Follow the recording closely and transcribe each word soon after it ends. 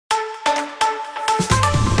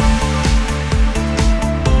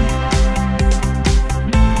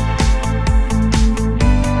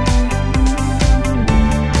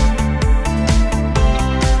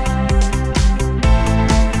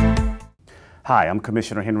Hi, I'm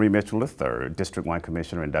Commissioner Henry Mitchell III, District 1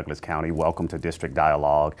 Commissioner in Douglas County. Welcome to District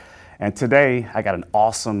Dialogue. And today I got an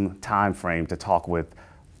awesome time frame to talk with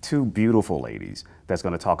two beautiful ladies that's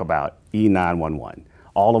going to talk about E911,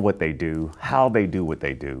 all of what they do, how they do what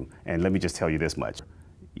they do. And let me just tell you this much.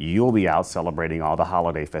 You'll be out celebrating all the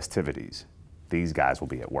holiday festivities. These guys will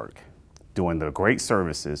be at work, doing the great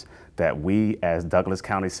services that we as Douglas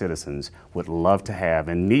County citizens would love to have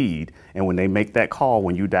and need. And when they make that call,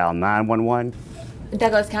 when you dial 911,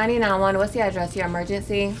 Douglas County 911, what's the address of your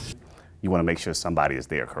emergency? you want to make sure somebody is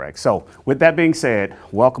there, correct? So with that being said,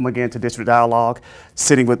 welcome again to District Dialogue.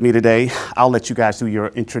 Sitting with me today, I'll let you guys do your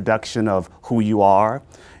introduction of who you are,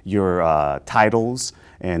 your titles,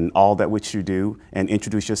 and all that which you do, and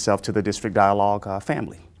introduce yourself to the District Dialogue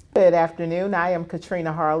family. Good afternoon. I am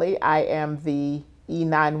Katrina Harley. I am the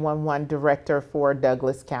E911 Director for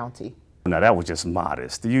Douglas County. Now that was just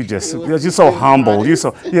modest. You're so humble. You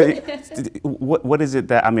so yeah. What is it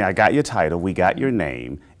that I got your title, we got your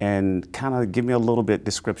name, and kind of give me a little bit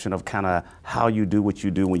description of kind of how you do what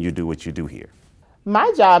you do when you do what you do here.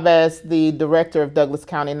 My job as the Director of Douglas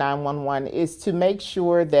County 911 is to make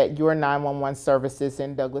sure that your 911 services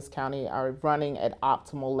in Douglas County are running at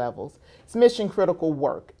optimal levels. It's mission critical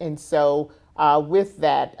work, and so with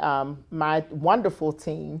that, my wonderful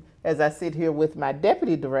team, as I sit here with my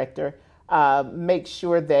Deputy Director, make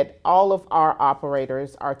sure that all of our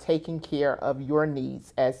operators are taking care of your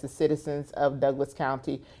needs as the citizens of Douglas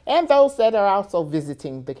County and those that are also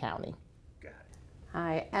visiting the county.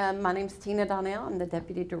 Hi, my name's Tina Donnell. I'm the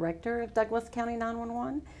Deputy Director of Douglas County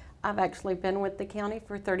 911. I've actually been with the county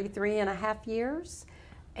for 33 and a half years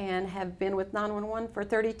and have been with 911 for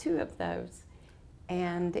 32 of those.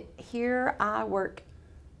 And here I work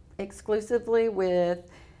exclusively with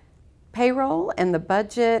payroll and the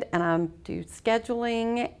budget, and I do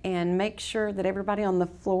scheduling and make sure that everybody on the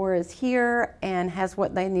floor is here and has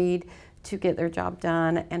what they need to get their job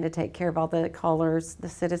done and to take care of all the callers, the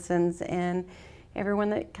citizens, and everyone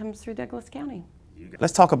that comes through Douglas County.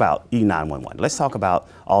 Let's talk about E911. Let's talk about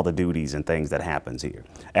all the duties and things that happens here.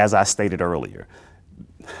 As I stated earlier,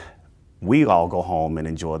 we all go home and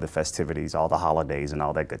enjoy the festivities, all the holidays and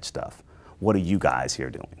all that good stuff. What are you guys here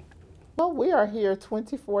doing? Well, we are here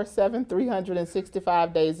 24/7,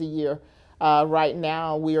 365 days a year. Right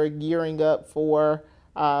now, we are gearing up for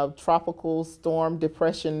Tropical Storm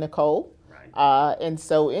Depression Nicole. And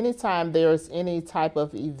so anytime there's any type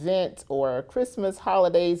of event or Christmas,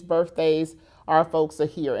 holidays, birthdays, our folks are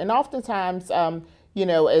here. And oftentimes, you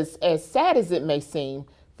know, as sad as it may seem,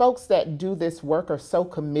 folks that do this work are so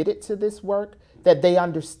committed to this work that they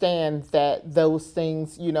understand that those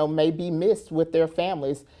things, you know, may be missed with their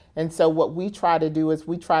families. And so what we try to do is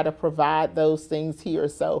we try to provide those things here.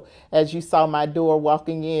 So as you saw my door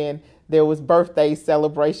walking in, there was birthday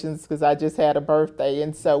celebrations because I just had a birthday.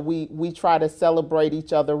 And so we try to celebrate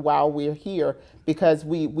each other while we're here because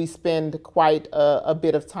we spend quite a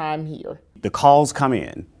bit of time here. The calls come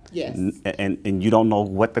in. Yes. And you don't know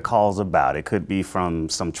what the call's about. It could be from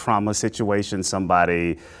some trauma situation,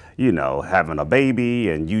 somebody, you know, having a baby,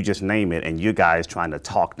 and you just name it, and you guys trying to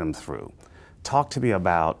talk them through. Talk to me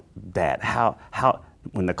about that. How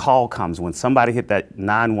when the call comes, when somebody hit that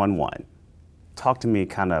 911, talk to me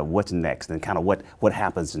kind of what's next and kind of what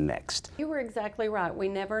happens next. You were exactly right. We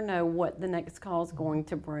never know what the next call is going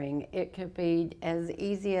to bring. It could be as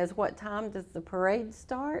easy as what time does the parade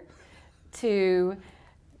start to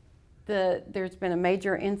there's been a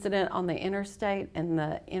major incident on the interstate and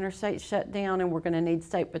the interstate shut down and we're going to need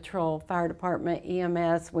state patrol, fire department,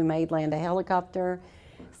 EMS. We may land a helicopter.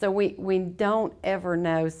 So we don't ever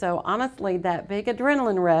know. So honestly, that big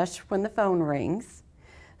adrenaline rush when the phone rings.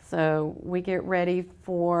 So we get ready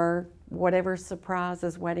for whatever surprise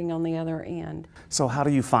is waiting on the other end. So how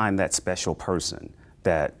do you find that special person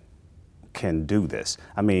that can do this?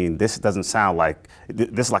 I mean, this doesn't sound like,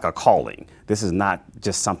 this is like a calling. This is not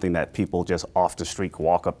just something that people just off the street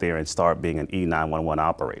walk up there and start being an E911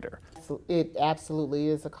 operator. It absolutely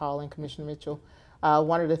is a calling, Commissioner Mitchell.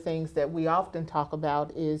 One of the things that we often talk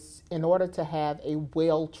about is in order to have a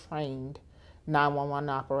well-trained 911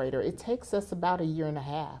 operator, it takes us about a year and a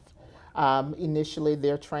half. Initially,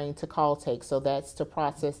 they're trained to call take, so that's to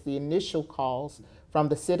process the initial calls from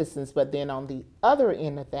the citizens, but then on the other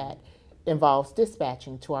end of that involves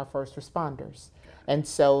dispatching to our first responders. And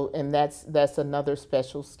so, and that's another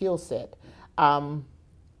special skill set.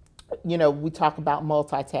 You know, we talk about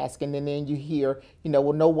multitasking and then you hear, you know,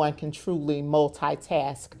 well, no one can truly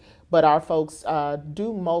multitask, but our folks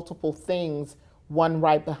do multiple things, one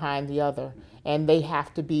right behind the other, and they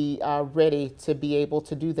have to be ready to be able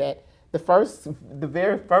to do that. The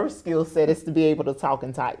very first skill set is to be able to talk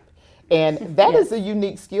and type. And that is a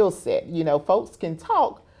unique skill set. You know, folks can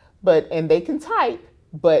talk, and they can type,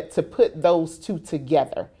 but to put those two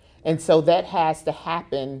together. And so that has to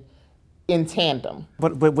happen in tandem.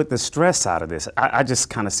 But with the stress side of this, I just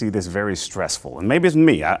kind of see this very stressful. And maybe it's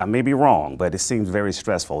me, I may be wrong, but it seems very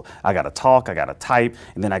stressful. I got to talk, I got to type,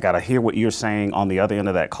 and then I got to hear what you're saying on the other end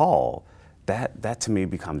of that call. That to me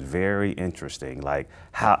becomes very interesting. Like,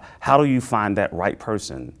 how do you find that right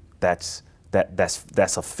person that's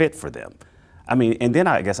a fit for them? I mean, and then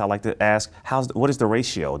I guess I like to ask, what is the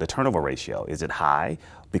ratio, the turnover ratio? Is it high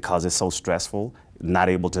because it's so stressful, not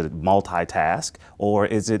able to multitask? Or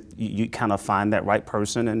is it you kind of find that right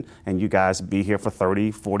person and you guys be here for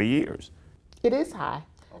 30, 40 years? It is high.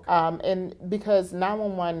 Okay. And because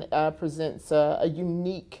 911 presents a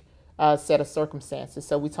unique set of circumstances.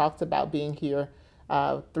 So we talked about being here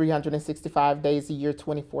 365 days a year,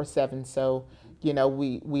 24/7. So, you know,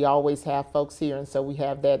 we always have folks here, and so we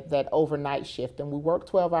have that overnight shift, and we work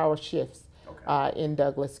 12-hour shifts in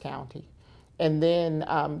Douglas County. And then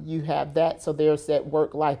you have that, so there's that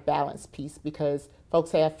work-life balance piece, because folks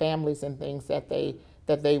have families and things that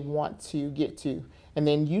they want to get to. And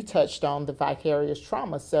then you touched on the vicarious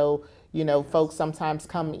trauma. So, you know, folks sometimes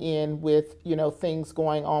come in with, you know, things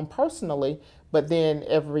going on personally, but then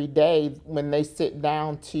every day when they sit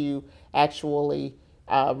down to actually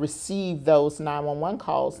receive those 911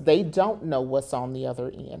 calls, they don't know what's on the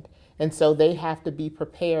other end. And so they have to be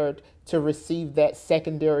prepared to receive that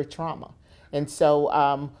secondary trauma. And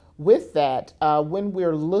so with that, when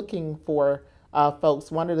we're looking for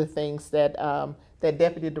folks, one of the things that that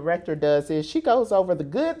Deputy Director does is she goes over the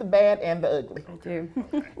good, the bad, and the ugly. I do.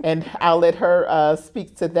 And I'll let her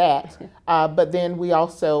speak to that. But then we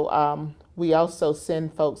also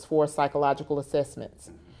send folks for psychological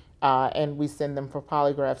assessments. And we send them for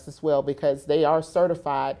polygraphs as well, because they are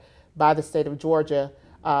certified by the state of Georgia,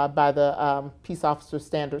 by the Peace Officer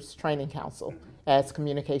Standards Training Council as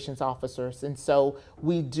communications officers. And so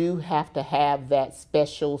we do have to have that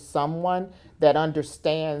special someone that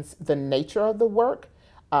understands the nature of the work,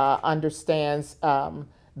 understands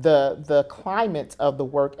the climate of the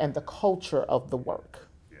work and the culture of the work.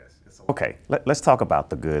 Okay, let's talk about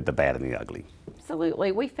the good, the bad, and the ugly.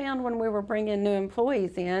 Absolutely. We found when we were bringing new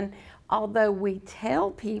employees in, although we tell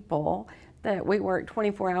people that we work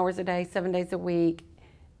 24 hours a day, 7 days a week,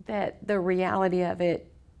 that the reality of it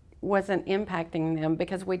wasn't impacting them,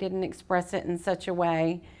 because we didn't express it in such a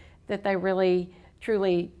way that they really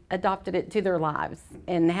truly adopted it to their lives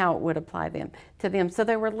and how it would apply to them. So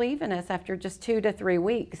they were leaving us after just 2 to 3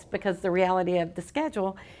 weeks because the reality of the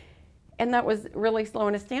schedule, and that was really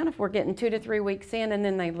slowing us down if we're getting 2 to 3 weeks in and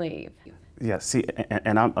then they leave. Yeah, see,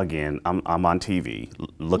 and I'm on TV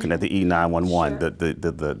looking at the E911.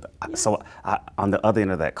 Sure. So on the other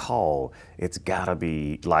end of that call, it's gotta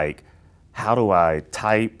be like, how do I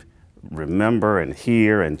type, remember, and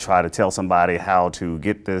hear, and try to tell somebody how to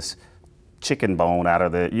get this chicken bone out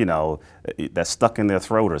of the, you know, that's stuck in their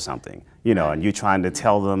throat or something, you know, and you're trying to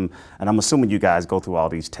tell them, and I'm assuming you guys go through all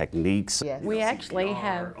these techniques. Yes. We actually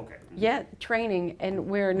have training, and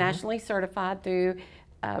we're nationally certified through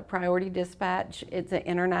Priority Dispatch. It's an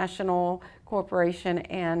international corporation,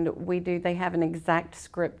 and they have an exact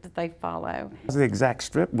script that they follow. It's the exact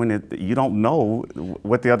script when you don't know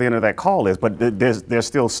what the other end of that call is, but there's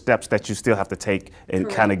still steps that you still have to take in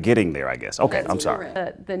kind of getting there, I guess. Okay, I'm sorry.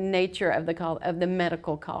 The nature of the call, of the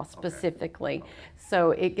medical call specifically.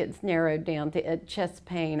 So it gets narrowed down to chest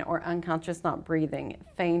pain or unconscious not breathing,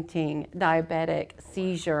 fainting, diabetic,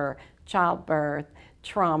 seizure, childbirth,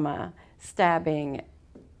 trauma, stabbing,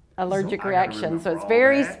 allergic reaction. So it's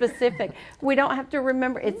very specific. We don't have to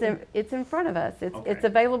remember. It's in front of us. It's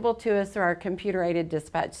available to us through our computer-aided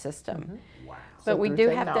dispatch system. Wow. But we do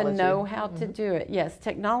have to know how to do it. Yes,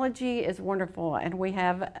 technology is wonderful, and we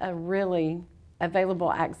have a really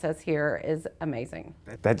available access here is amazing.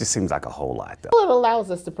 That just seems like a whole lot, though. Well, it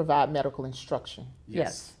allows us to provide medical instruction.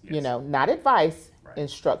 Yes. You know, not advice,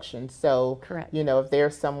 instruction. So, correct. You know, if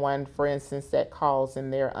there's someone, for instance, that calls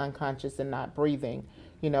and they're unconscious and not breathing,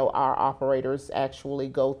 you know, our operators actually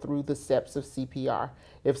go through the steps of CPR.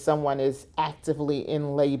 If someone is actively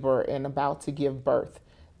in labor and about to give birth,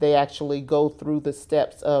 they actually go through the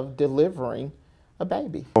steps of delivering a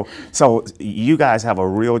baby. So you guys have a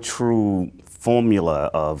real true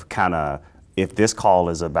formula of kind of, if this call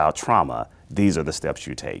is about trauma, these are the steps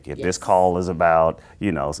you take. If this call is about,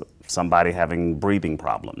 you know, somebody having breathing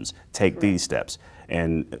problems, take these steps.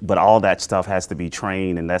 But all that stuff has to be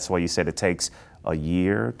trained, and that's why you said it takes a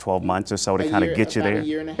year, 12 months or so to kind of get you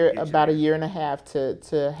there? About a year and a half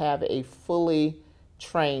to have a fully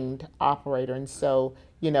trained operator. And so,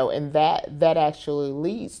 you know, and that actually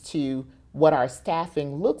leads to what our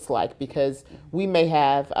staffing looks like, because we may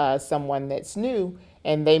have someone that's new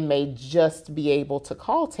and they may just be able to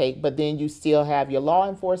call take, but then you still have your law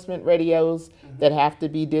enforcement radios that have to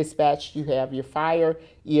be dispatched. You have your fire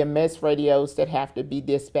EMS radios that have to be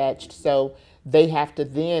dispatched. So they have to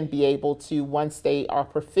then be able to, once they are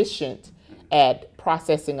proficient at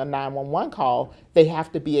processing a 911 call, they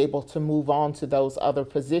have to be able to move on to those other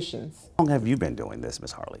positions. How long have you been doing this,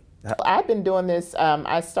 Ms. Harley? I've been doing this,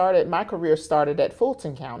 my career started at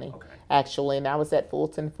Fulton County, actually, and I was at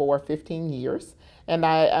Fulton for 15 years. And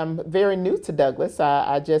I am very new to Douglas.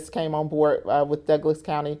 I just came on board with Douglas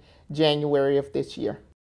County January of this year.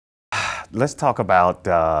 Let's talk about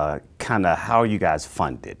kind of how are you guys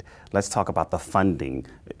funded. Let's talk about the funding,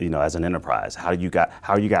 you know, as an enterprise. How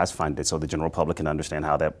are you guys funded so the general public can understand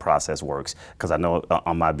how that process works? Because I know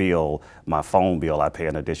on my bill, my phone bill, I pay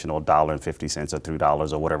an additional $1.50 or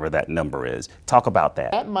 $3 or whatever that number is. Talk about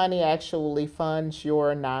that. That money actually funds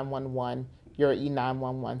your 911, your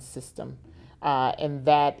E911 system. And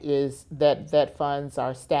that funds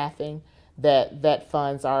our staffing, that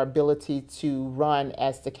funds our ability to run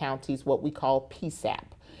as the county's what we call PSAP.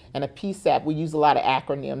 And a PSAP, we use a lot of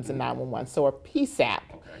acronyms in 911. So a PSAP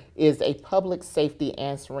is a public safety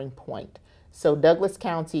answering point. So Douglas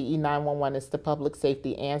County E911 is the public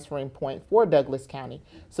safety answering point for Douglas County.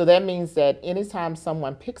 So that means that anytime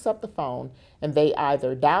someone picks up the phone and they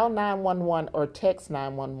either dial 911 or text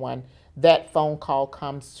 911, that phone call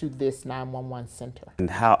comes to this 911 center. And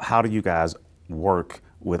how do you guys work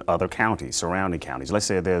with other counties, surrounding counties? Let's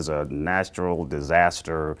say there's a natural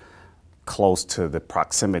disaster close to the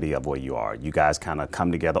proximity of where you are. You guys kind of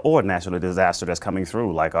come together, or a natural disaster that's coming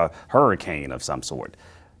through, like a hurricane of some sort.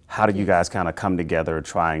 How do you guys kind of come together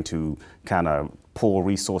trying to kind of pull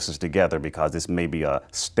resources together, because this may be a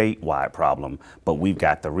statewide problem, but we've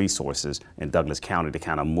got the resources in Douglas County to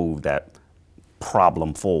kind of move that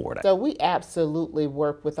problem forward? So we absolutely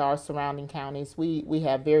work with our surrounding counties. We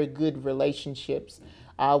have very good relationships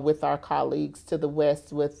with our colleagues to the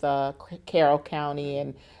west, with Carroll County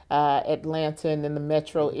and Atlanta and in the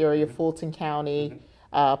metro area, Fulton County,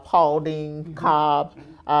 Paulding, Cobb,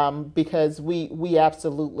 because we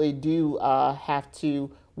absolutely do have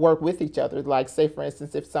to work with each other. Like, say, for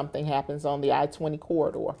instance, if something happens on the I-20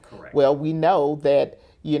 corridor, well, we know that,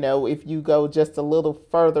 you know, if you go just a little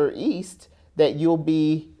further east, that you'll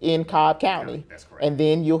be in Cobb County, and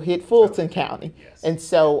then you'll hit Fulton County. And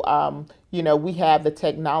so, you know, we have the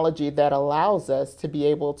technology that allows us to be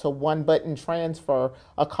able to one-button transfer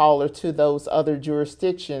a caller to those other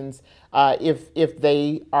jurisdictions if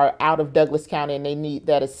they are out of Douglas County and they need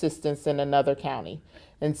that assistance in another county.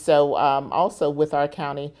 And so, also with our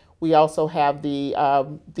county, we also have the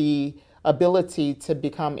ability to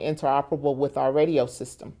become interoperable with our radio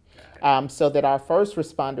system. So that our first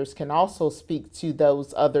responders can also speak to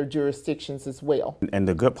those other jurisdictions as well. And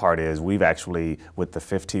the good part is we've actually, with the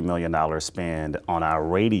 $15 million spend on our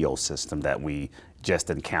radio system that we just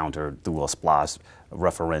encountered through a SPLOST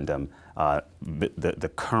referendum,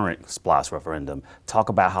 the current SPLOST referendum, talk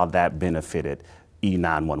about how that benefited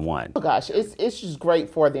E911. Oh gosh, it's just great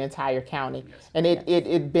for the entire county, and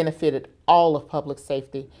it benefited all of public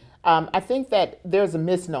safety. I think that there's a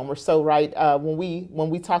misnomer. So, right, when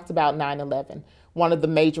we talked about 9/11, one of the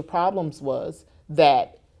major problems was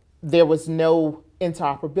that there was no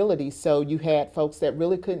interoperability. So you had folks that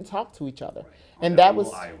really couldn't talk to each other, and that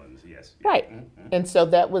was islands, yes. Right. And so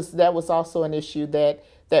that was also an issue that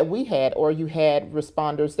we had. Or you had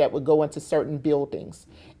responders that would go into certain buildings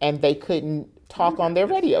and they couldn't talk on their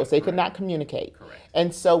radios. They could not communicate.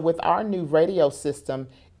 And so with our new radio system,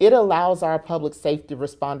 it allows our public safety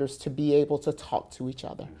responders to be able to talk to each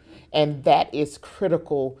other. And that is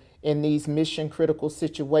critical in these mission critical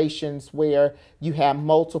situations where you have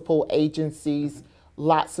multiple agencies,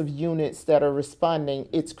 lots of units that are responding.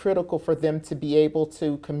 It's critical for them to be able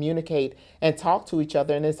to communicate and talk to each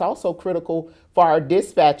other. And it's also critical for our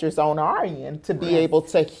dispatchers on our end to be able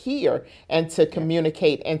to hear and to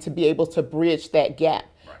communicate and to be able to bridge that gap.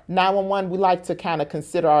 911, we like to kind of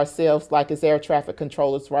consider ourselves like as air traffic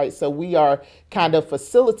controllers, right? So we are kind of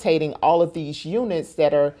facilitating all of these units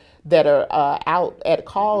that are out at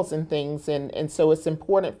calls and things, and so it's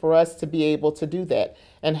important for us to be able to do that.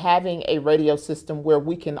 And having a radio system where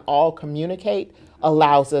we can all communicate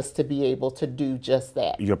allows us to be able to do just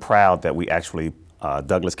that. You're proud that we actually,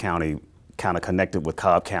 Douglas County kind of connected with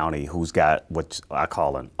Cobb County, who's got what I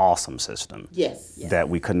call an awesome system. Yes. That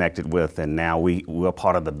we connected with, and now we're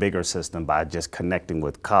part of the bigger system by just connecting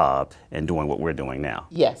with Cobb and doing what we're doing now.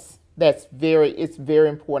 Yes, it's very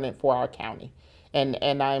important for our county. and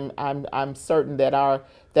I'm certain that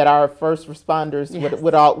our first responders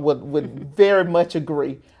would very much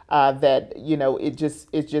agree that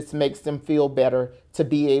it just makes them feel better to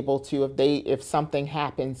be able to, if something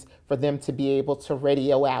happens, for them to be able to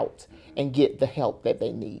radio out and get the help that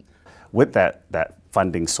they need. With that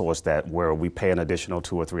funding source, that where we pay an additional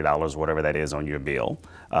 $2 or $3, whatever that is on your bill,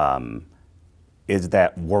 is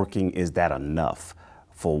that working? Is that enough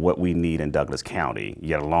for what we need in Douglas County?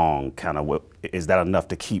 Yet along, is that enough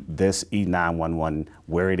to keep this E911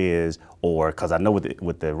 where it is? Or, because I know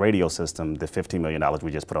with the radio system, the $15 million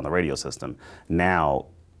we just put on the radio system, now,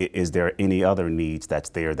 is there any other needs that's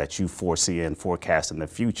there that you foresee and forecast in the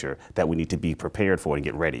future that we need to be prepared for and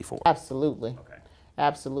get ready for? Absolutely. Okay.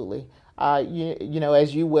 Absolutely. As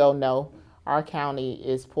you well know, our county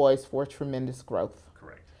is poised for tremendous growth.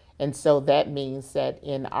 Correct. And so that means that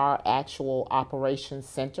in our actual operations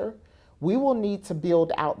center, we will need to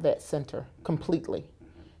build out that center completely.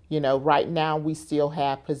 Right now we still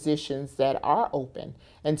have positions that are open.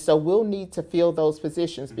 And so we'll need to fill those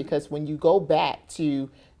positions, because when you go back to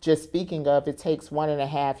just speaking of, it takes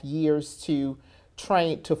 1.5 years to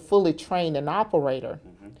fully train an operator.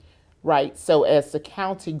 Right. So as the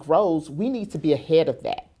county grows, we need to be ahead of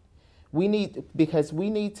that. We need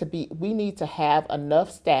to have enough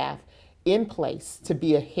staff in place to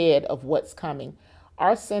be ahead of what's coming.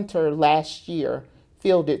 Our center last year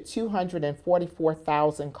fielded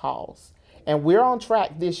 244,000 calls, and we're on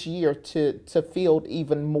track this year to field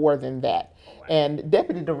even more than that. And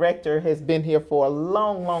Deputy Director has been here for a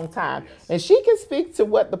long, long time, and she can speak to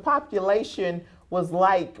what the population was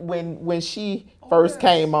like when she first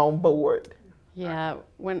came on board. Yeah,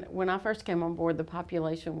 when I first came on board, the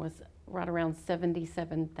population was right around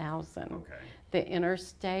 77,000. Okay. The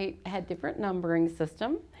interstate had different numbering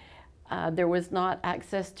system. There was not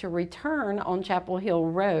access to return on Chapel Hill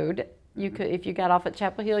Road. You could, if you got off at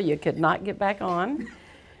Chapel Hill, you could not get back on.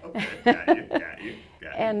 Okay, got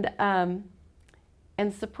you.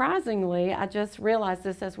 And surprisingly, I just realized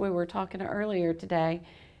this as we were talking earlier today,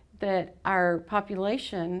 that our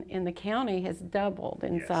population in the county has doubled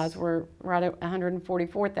in size. We're right at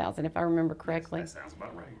 144,000, if I remember correctly. Yes, that sounds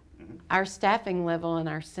about right. Our staffing level in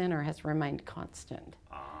our center has remained constant.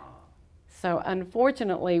 So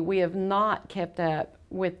unfortunately, we have not kept up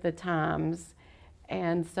with the times.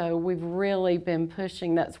 And so we've really been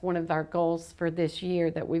pushing, that's one of our goals for this year,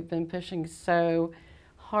 that we've been pushing so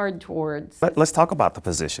hard towards. Let's talk about the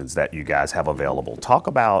positions that you guys have available. Talk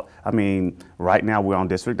about, right now we're on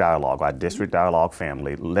District Dialogue, our District Dialogue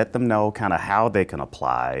family. Let them know kind of how they can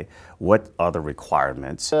apply, what are the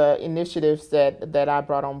requirements. The initiatives that I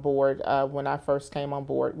brought on board when I first came on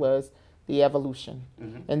board was the evolution.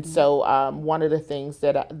 And so one of the things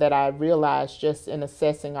that I realized just in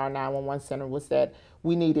assessing our 911 center was that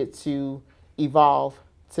we needed to evolve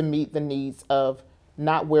to meet the needs of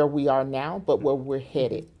not where we are now, but where we're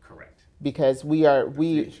headed. Correct. Because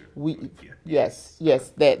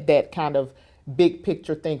that kind of big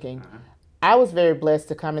picture thinking. I was very blessed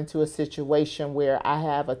to come into a situation where I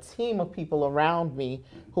have a team of people around me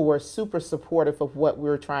who were super supportive of what we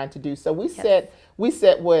were trying to do. So we set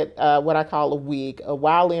what I call a WIG, a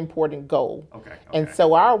wildly important goal. Okay. And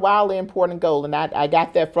so our wildly important goal, and I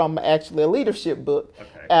got that from actually a leadership book. Okay.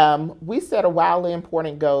 We set a wildly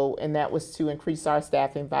important goal, and that was to increase our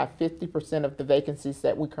staffing by 50% of the vacancies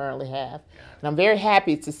that we currently have. And I'm very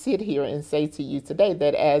happy to sit here and say to you today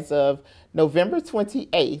that as of November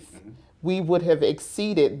 28th, we would have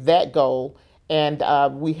exceeded that goal, and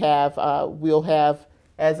we'll have,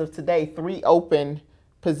 as of today, 3 open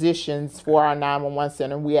positions for our 911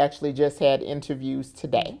 center. We actually just had interviews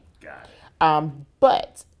today. Got it.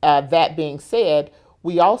 But that being said,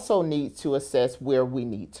 we also need to assess where we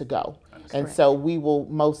need to go. And so we will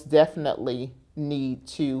most definitely need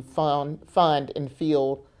to fund and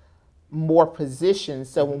field more positions.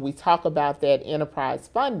 So when we talk about that enterprise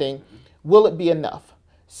funding, will it be enough?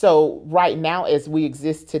 So right now, as we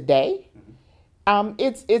exist today,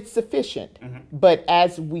 it's sufficient. But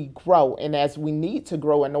as we grow and as we need to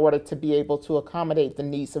grow in order to be able to accommodate the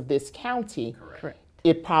needs of this county,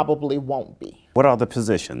 it probably won't be. What are the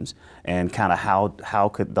positions, and kind of how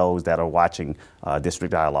could those that are watching District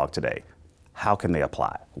Dialogue today, how can they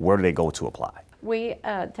apply? Where do they go to apply? We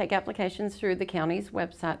take applications through the county's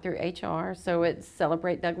website through HR, so it's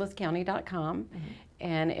celebratedouglascounty.com,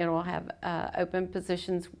 and it will have open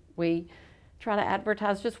positions. We try to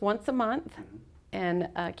advertise just once a month and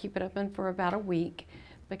keep it open for about a week,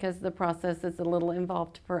 because the process is a little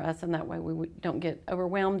involved for us, and that way we don't get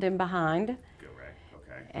overwhelmed and behind. Correct.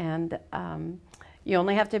 Okay. And you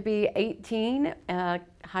only have to be 18,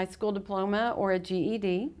 high school diploma or a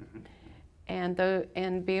GED.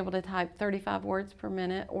 and be able to type 35 words per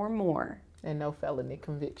minute or more. And no felony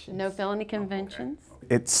convictions. No felony conventions.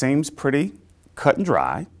 It seems pretty cut and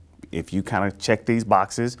dry. If you kind of check these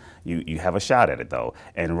boxes, you have a shot at it though.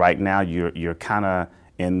 And right now you're kind of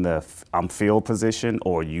in the field position,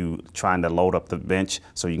 or you trying to load up the bench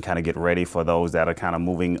so you can kind of get ready for those that are kind of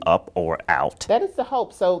moving up or out. That is the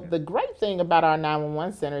hope. So the great thing about our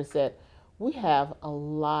 911 center is that we have a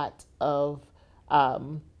lot of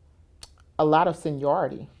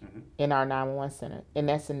seniority in our 911 center, and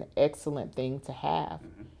that's an excellent thing to have.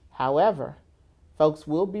 However, folks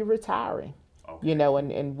will be retiring, you know,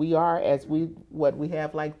 and we are, as we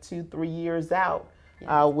have like 2-3 years out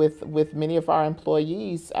with many of our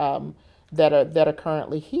employees that are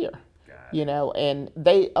currently here. You know, and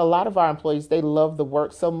a lot of our employees, they love the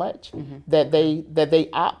work so much that they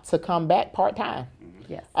opt to come back part-time.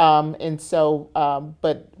 Yes. And so,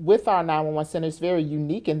 but with our 911 center, it's very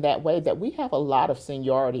unique in that way that we have a lot of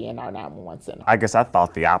seniority in our 911 center. I guess I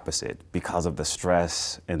thought the opposite because of the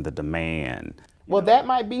stress and the demand. Well, that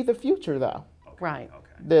might be the future though. Right.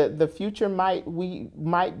 The future might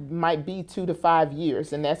be 2 to 5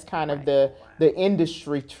 years, and that's kind of the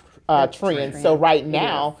industry trend. So right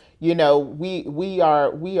now, you know, we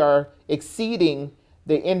are exceeding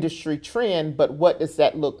the industry trend, but what does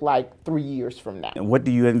that look like 3 years from now? And what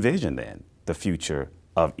do you envision then, the future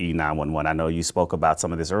of E911? I know you spoke about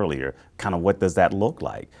some of this earlier. Kind of what does that look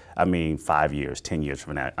like? I mean, 5 years, 10 years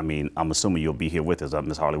from now. I mean, I'm assuming you'll be here with us,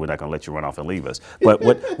 Ms. Harley. We're not going to let you run off and leave us. But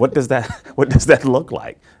what does that look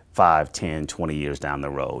like 5, 10, 20 years down the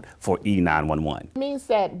road for E911? It means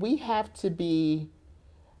that we have to be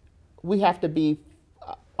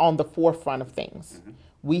on the forefront of things.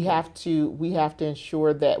 We have to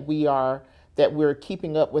ensure that we're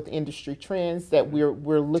keeping up with industry trends, that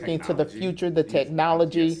we're looking to the future, the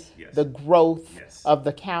technology, the growth of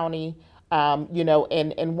the county. You know,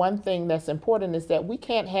 and one thing that's important is that we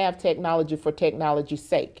can't have technology for technology's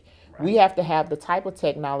sake. Right. We have to have the type of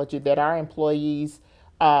technology that our employees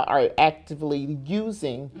are actively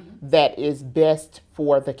using that is best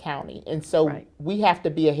for the county. And so we have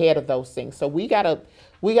to be ahead of those things. So we gotta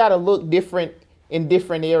look different in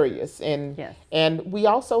different areas, and we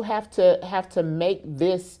also have to make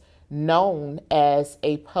this known as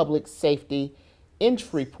a public safety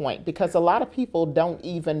entry point, because a lot of people don't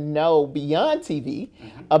even know beyond TV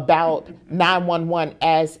about 911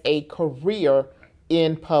 as a career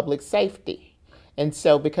in public safety. And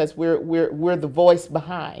so because we're the voice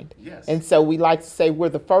behind. And so we like to say we're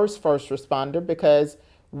the first responder, because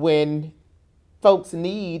when folks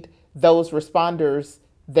need those responders,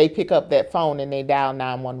 they pick up that phone and they dial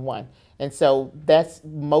 911. And so that's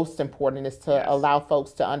most important, is to allow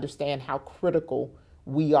folks to understand how critical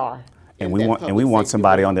we are. And we want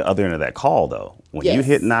somebody on the other end of that call though. When you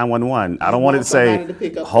hit 911, I don't want it to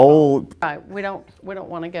say hold. Right. We don't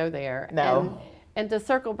want to go there. No. And to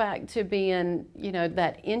circle back to being, you know,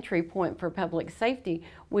 that entry point for public safety,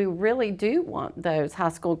 we really do want those high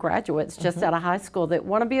school graduates just out of high school that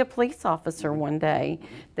want to be a police officer one day,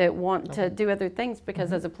 that want to do other things,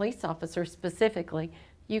 because as a police officer specifically,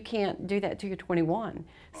 you can't do that till you're 21.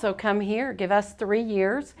 So come here, give us 3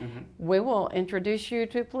 years. We will introduce you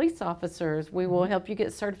to police officers. We will help you get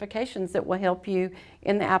certifications that will help you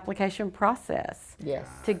in the application process.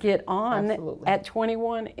 To get on at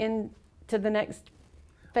 21 to the next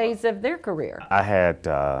phase of their career. I had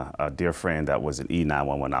a dear friend that was an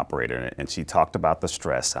E911 operator, and she talked about the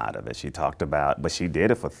stress side of it. She talked about, but she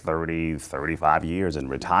did it for 30, 35 years and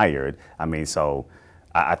retired. I mean, so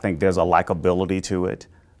I think there's a likability to it,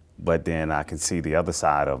 but then I can see the other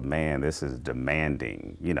side of, man, this is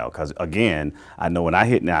demanding, you know, because again, I know when I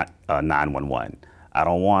hit 911, I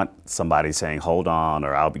don't want somebody saying, hold on,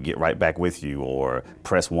 or I'll get right back with you, or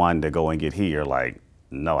press 1 to go and get here. Like,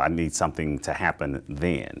 no, I need something to happen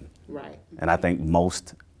then. Right. And I think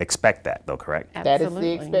most expect that, though, correct? Absolutely. That is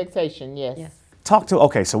the expectation, yes.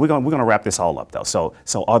 Okay, so we're gonna wrap this all up though. So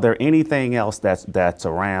are there anything else that's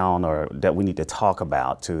around, or that we need to talk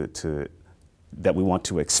about that we want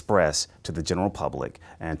to express to the general public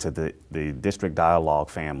and to the District Dialogue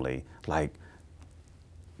family? Like,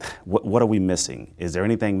 what are we missing? Is there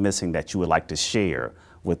anything missing that you would like to share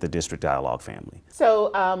with the District Dialogue family?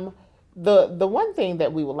 So the one thing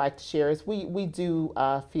that we would like to share is we do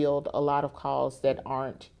field a lot of calls that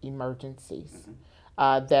aren't emergencies,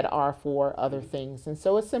 that are for other things. And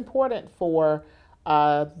so it's important for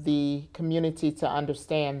the community to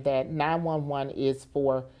understand that 911 is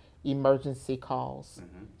for emergency calls.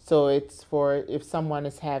 So it's for if someone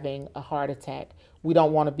is having a heart attack. We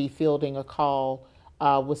don't want to be fielding a call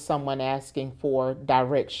with someone asking for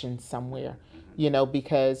directions somewhere. you know,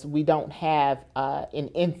 because we don't have an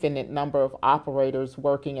infinite number of operators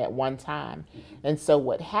working at one time. And so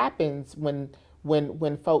what happens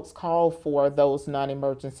when folks call for those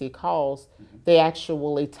non-emergency calls, they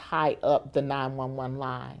actually tie up the 911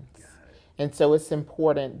 lines. And so it's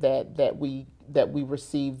important that we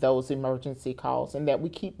receive those emergency calls and that we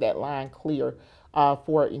keep that line clear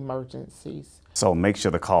for emergencies. So make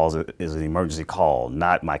sure the call is an emergency call,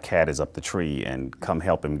 not my cat is up the tree and come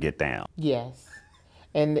help him get down. Yes,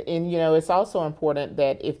 and you know, it's also important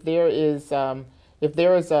that if there is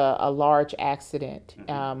a large accident,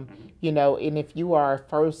 you know, and if you are a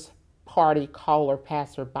first party caller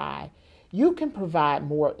passerby, you can provide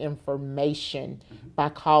more information by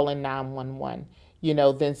calling 911, you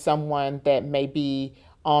know, than someone that may be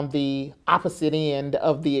on the opposite end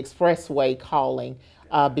of the expressway calling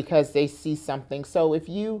because they see something. So if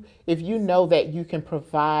you know that you can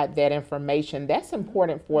provide that information, that's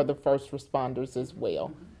important for the first responders as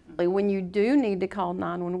well. When you do need to call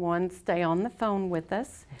 911, stay on the phone with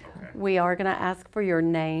us. Okay. We are going to ask for your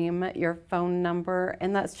name, your phone number,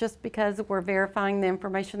 and that's just because we're verifying the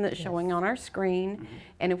information that's showing on our screen.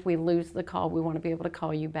 And if we lose the call, we want to be able to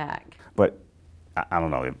call you back. But I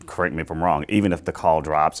don't know, correct me if I'm wrong, even if the call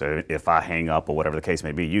drops or if I hang up or whatever the case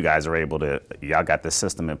may be, you guys are able to, y'all got this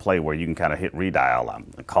system in play where you can kind of hit redial. I'm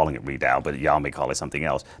calling it redial, but y'all may call it something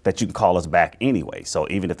else, that you can call us back anyway. So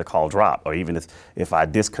even if the call drops or even if I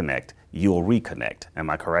disconnect, you'll reconnect. Am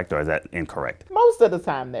I correct or is that incorrect? Most of the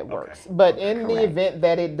time that works, but in the event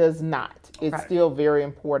that it does not, it's still very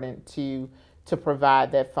important to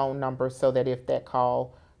provide that phone number so that if that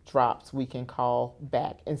call drops, we can call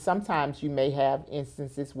back. And sometimes you may have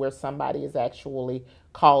instances where somebody is actually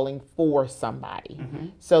calling for somebody.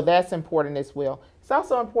 So that's important as well. It's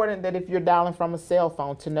also important that if you're dialing from a cell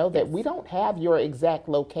phone to know that we don't have your exact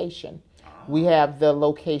location. We have the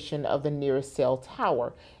location of the nearest cell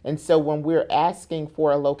tower. And so when we're asking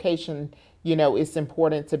for a location, you know, it's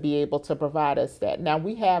important to be able to provide us that. Now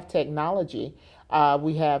we have technology.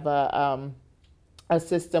 We have a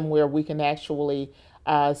system where we can actually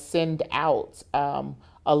send out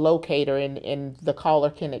a locator and the caller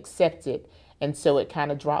can accept it. And so it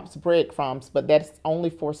kind of drops breadcrumbs, but that's only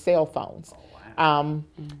for cell phones.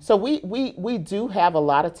 So we do have a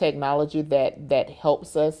lot of technology that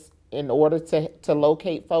helps us in order to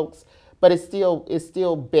locate folks, but it's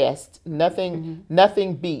still best.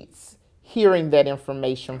 Nothing beats hearing that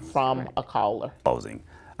information from a caller. Closing.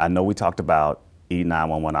 I know we talked about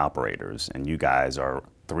E911 operators and you guys are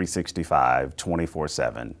 365,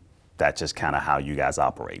 24/7. That's just kind of how you guys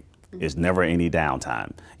operate. There's never any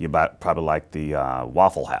downtime. You're probably like the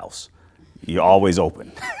Waffle House. You're always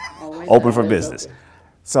open, open for business. Open.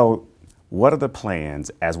 So what are the plans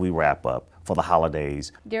as we wrap up for the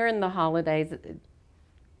holidays? During the holidays,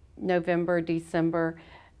 November, December,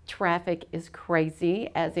 traffic is crazy,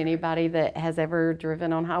 as anybody that has ever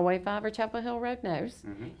driven on Highway 5 or Chapel Hill Road knows.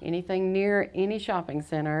 Anything near any shopping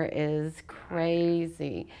center is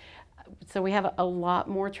crazy. So we have a lot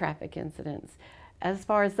more traffic incidents. As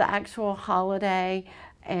far as the actual holiday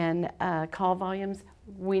and call volumes,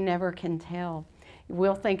 we never can tell.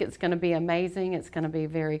 We'll think it's going to be amazing, it's going to be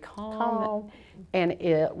very calm, and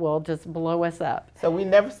it will just blow us up. So we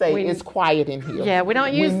never say it's quiet in here. Yeah, we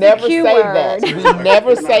don't use the Q word. We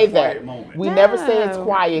never say that. We never say it's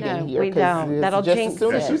quiet in here. We don't. That'll just jinx as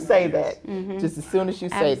soon it. as you say that. Just as soon as you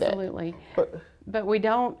say that. Absolutely. But we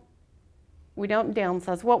don't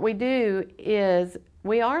downsize. What we do is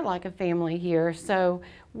we are like a family here. So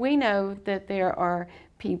we know that there are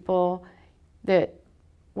people that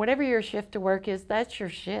whatever your shift to work is, that's your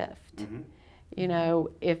shift. You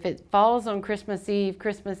know, if it falls on Christmas Eve,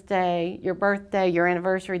 Christmas Day, your birthday, your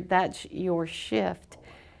anniversary, that's your shift.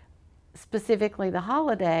 Specifically the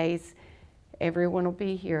holidays, everyone will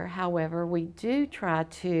be here. However, we do try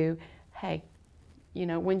to, hey, you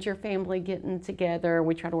know, when's your family getting together?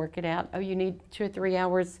 We try to work it out. Oh, you need 2 or 3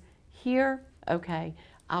 hours here? Okay,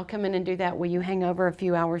 I'll come in and do that. Will you hang over a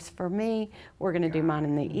few hours for me? We're going to do mine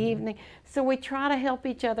in the evening. So we try to help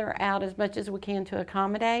each other out as much as we can to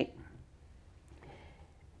accommodate.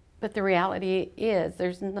 But the reality is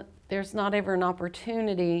there's not ever an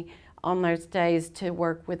opportunity on those days to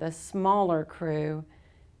work with a smaller crew,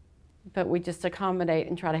 but we just accommodate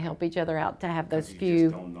and try to help each other out to have those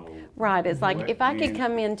few. Right, it's like if I could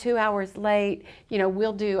come in 2 hours late, you know,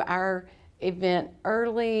 we'll do our event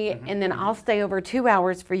early and then I'll stay over 2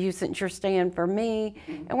 hours for you since you're staying for me.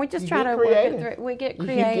 And we just try to work it through. We get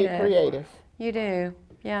creative. You get creative. You do,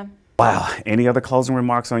 yeah. Wow. Any other closing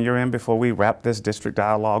remarks on your end before we wrap this district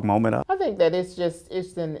dialogue moment up? I think that it's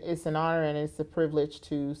an honor and it's a privilege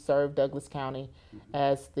to serve Douglas County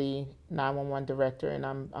as the 911 director, and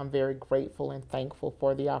I'm very grateful and thankful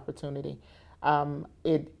for the opportunity.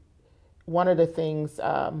 One of the things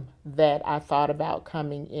that I thought about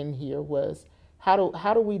coming in here was how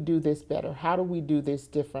do we do this better? How do we do this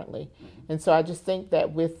differently? And so I just think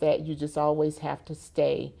that with that, you just always have to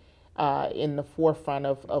stay in the forefront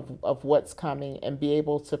of what's coming and be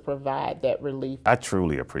able to provide that relief. I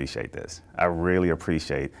truly appreciate this. I really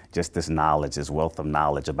appreciate just this knowledge, this wealth of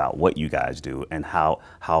knowledge about what you guys do and how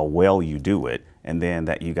well you do it, and then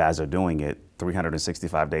that you guys are doing it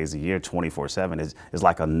 365 days a year, 24/7 is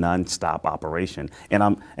like a non-stop operation.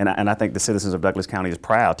 And I think the citizens of Douglas County is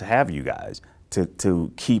proud to have you guys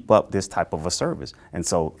to keep up this type of a service. And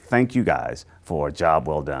so thank you guys for a job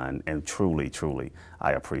well done, and truly, truly,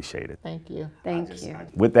 I appreciate it. Thank you. Thank you.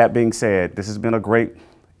 With that being said, this has been a great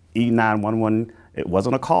E911. It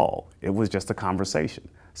wasn't a call, it was just a conversation.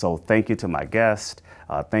 So thank you to my guest.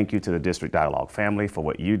 Thank you to the District Dialogue family for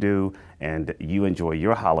what you do, and you enjoy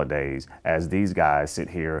your holidays as these guys sit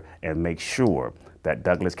here and make sure that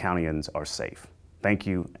Douglas Countyans are safe. Thank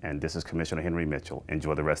you, and this is Commissioner Henry Mitchell.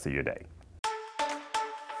 Enjoy the rest of your day.